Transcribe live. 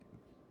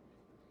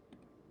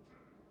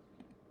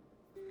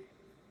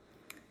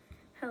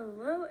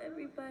Hello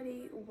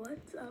everybody,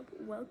 what's up?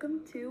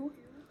 Welcome to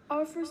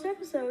our first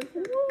episode.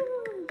 Woo!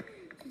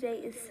 Today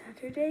is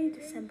Saturday,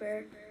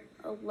 December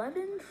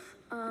 11th,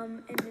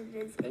 and it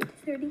is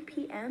 8:30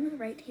 p.m.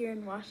 right here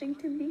in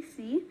Washington,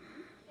 D.C.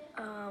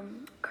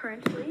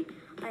 Currently,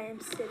 I am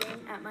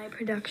sitting at my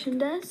production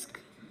desk,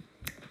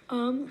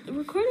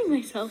 recording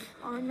myself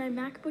on my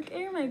MacBook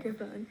Air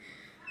microphone.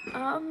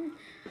 When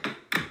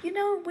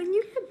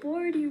you get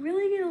bored, you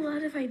really get a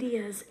lot of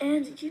ideas,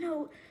 and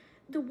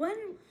the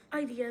one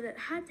idea that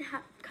had to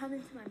come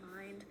into my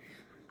mind,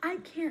 I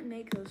can't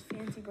make those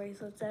fancy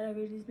bracelets that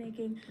everybody's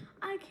making.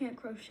 I can't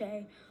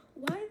crochet.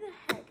 Why the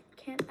heck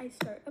can't I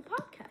start a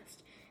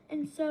podcast?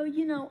 And so,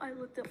 I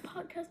looked up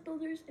podcast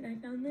builders and I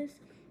found this.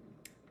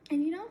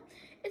 And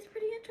it's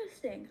pretty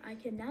interesting. I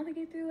can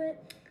navigate through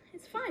it.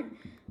 It's fun.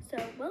 So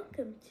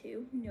welcome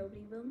to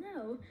Nobody Will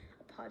Know,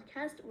 a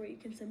podcast where you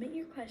can submit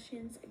your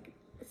confessions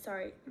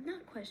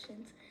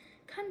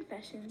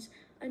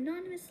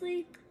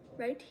anonymously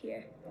right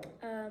here.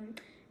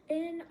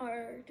 In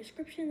our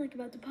description,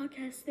 about the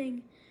podcast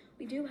thing,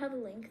 we do have a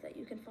link that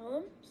you can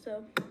follow,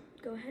 so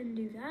go ahead and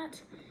do that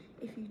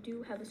if you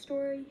do have a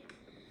story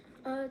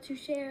to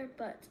share.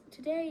 But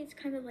today it's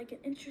kind of like an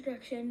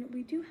introduction.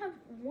 We do have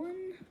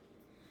one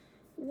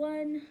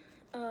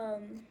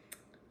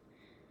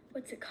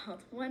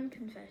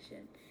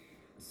confession.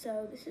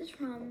 So this is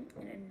from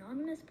an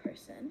anonymous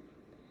person,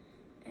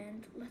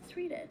 and let's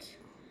read it.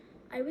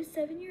 I was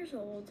 7 years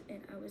old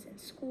and I was in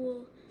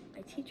school. My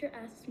teacher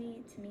asked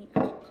me to meet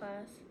after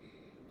class.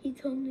 He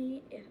told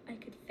me if I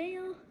could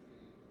fail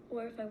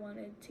or if I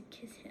wanted to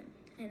kiss him.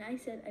 And I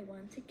said I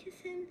wanted to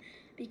kiss him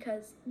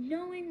because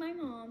knowing my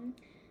mom,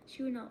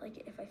 she would not like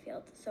it if I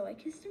failed. So I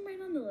kissed him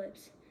right on the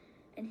lips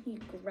and he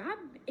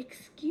grabbed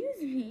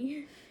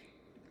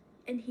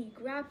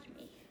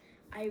me.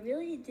 I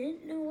really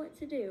didn't know what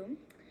to do.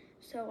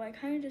 So I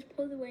kind of just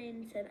pulled away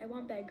and said, I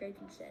want bad grades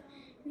instead.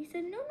 And he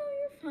said, no,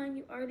 you're fine.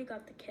 You already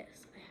got the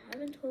kiss. I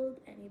haven't told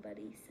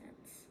anybody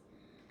since.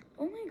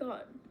 Oh my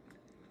God.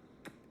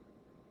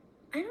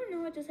 I don't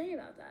know what to say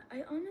about that.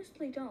 I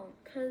honestly don't,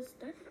 because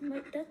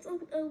that's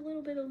a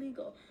little bit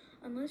illegal.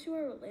 Unless you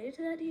are related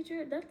to that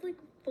teacher, that's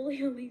fully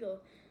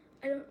illegal.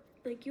 You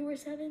were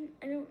 7.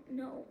 I don't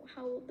know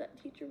how old that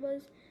teacher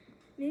was.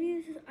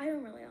 Maybe I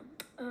don't really know.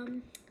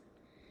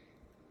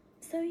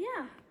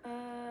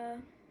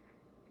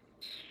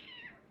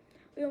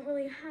 We don't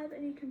really have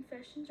any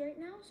confessions right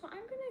now, so I'm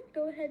gonna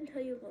go ahead and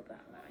tell you a little bit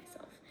about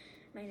myself.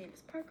 My name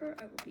is Parker.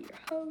 I will be your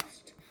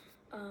host,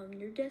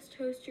 your guest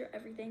host, your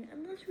everything,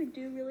 unless we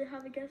do really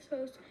have a guest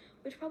host,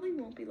 which probably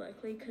won't be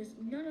likely because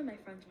none of my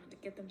friends want to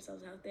get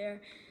themselves out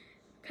there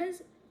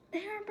because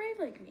they aren't brave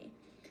like me.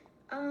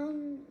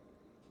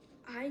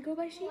 I go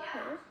by she,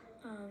 her,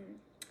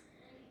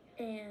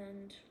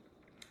 and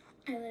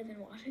I live in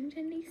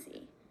Washington,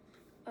 D.C.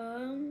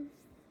 And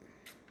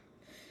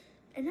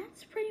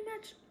that's pretty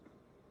much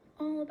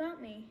all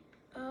about me.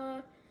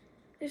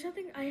 There's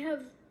something I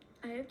have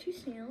 2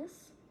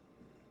 snails,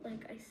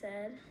 like I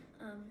said.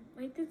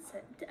 I didn't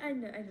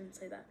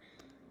say that.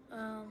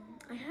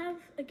 I have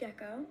a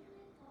gecko.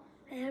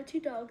 I have 2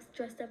 dogs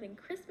dressed up in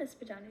Christmas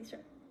pajamas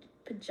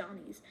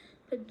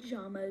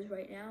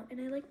right now, and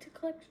I like to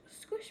collect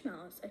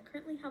Squishmallows. I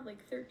currently have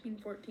 13,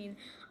 14.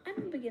 I'm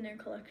a beginner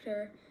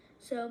collector,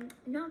 so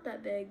not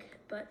that big,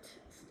 but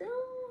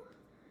still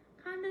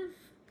kind of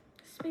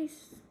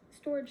space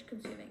storage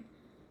consuming.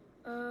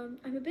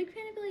 I'm a big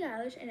fan of Billie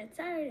Eilish, and it's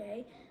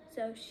Saturday,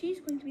 so she's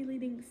going to be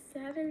leading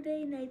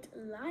Saturday Night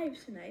Live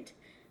tonight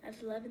at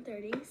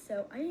 11:30,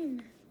 so I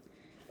am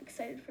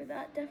excited for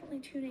that. Definitely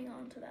tuning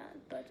on to that,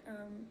 but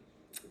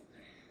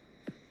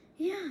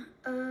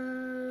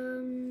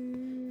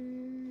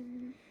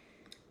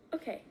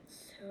okay,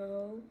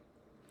 so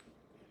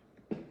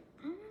I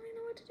don't really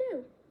know what to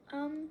do.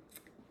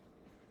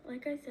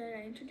 Like I said,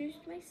 I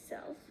introduced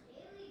myself.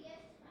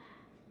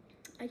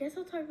 I guess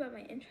I'll talk about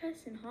my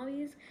interests and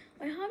hobbies.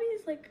 My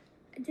hobbies,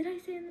 did I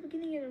say in the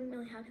beginning I don't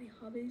really have any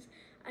hobbies?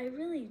 I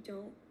really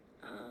don't.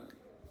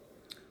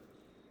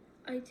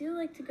 I do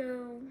like to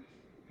go,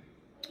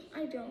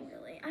 I don't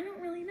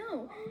really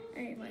know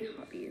any of my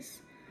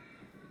hobbies.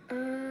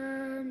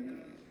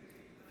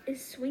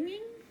 Is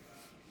swinging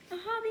a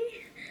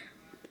hobby?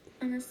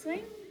 On a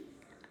swing?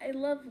 I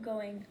love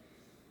going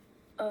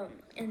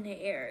in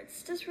the air.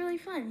 It's just really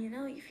fun, you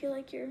feel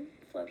like you're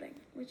floating,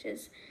 which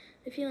is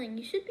the feeling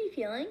you should be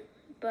feeling,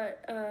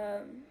 but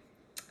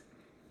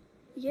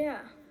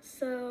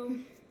so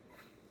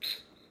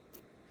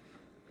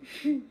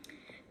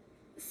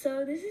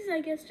so this is,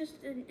 I guess,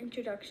 just an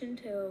introduction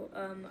to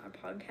our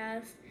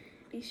podcast.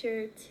 Be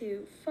sure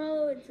to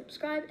follow and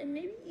subscribe and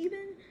maybe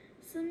even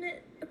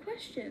submit a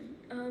question.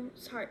 A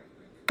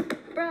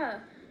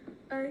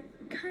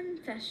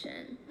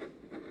confession.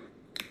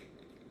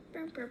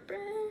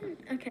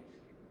 Okay.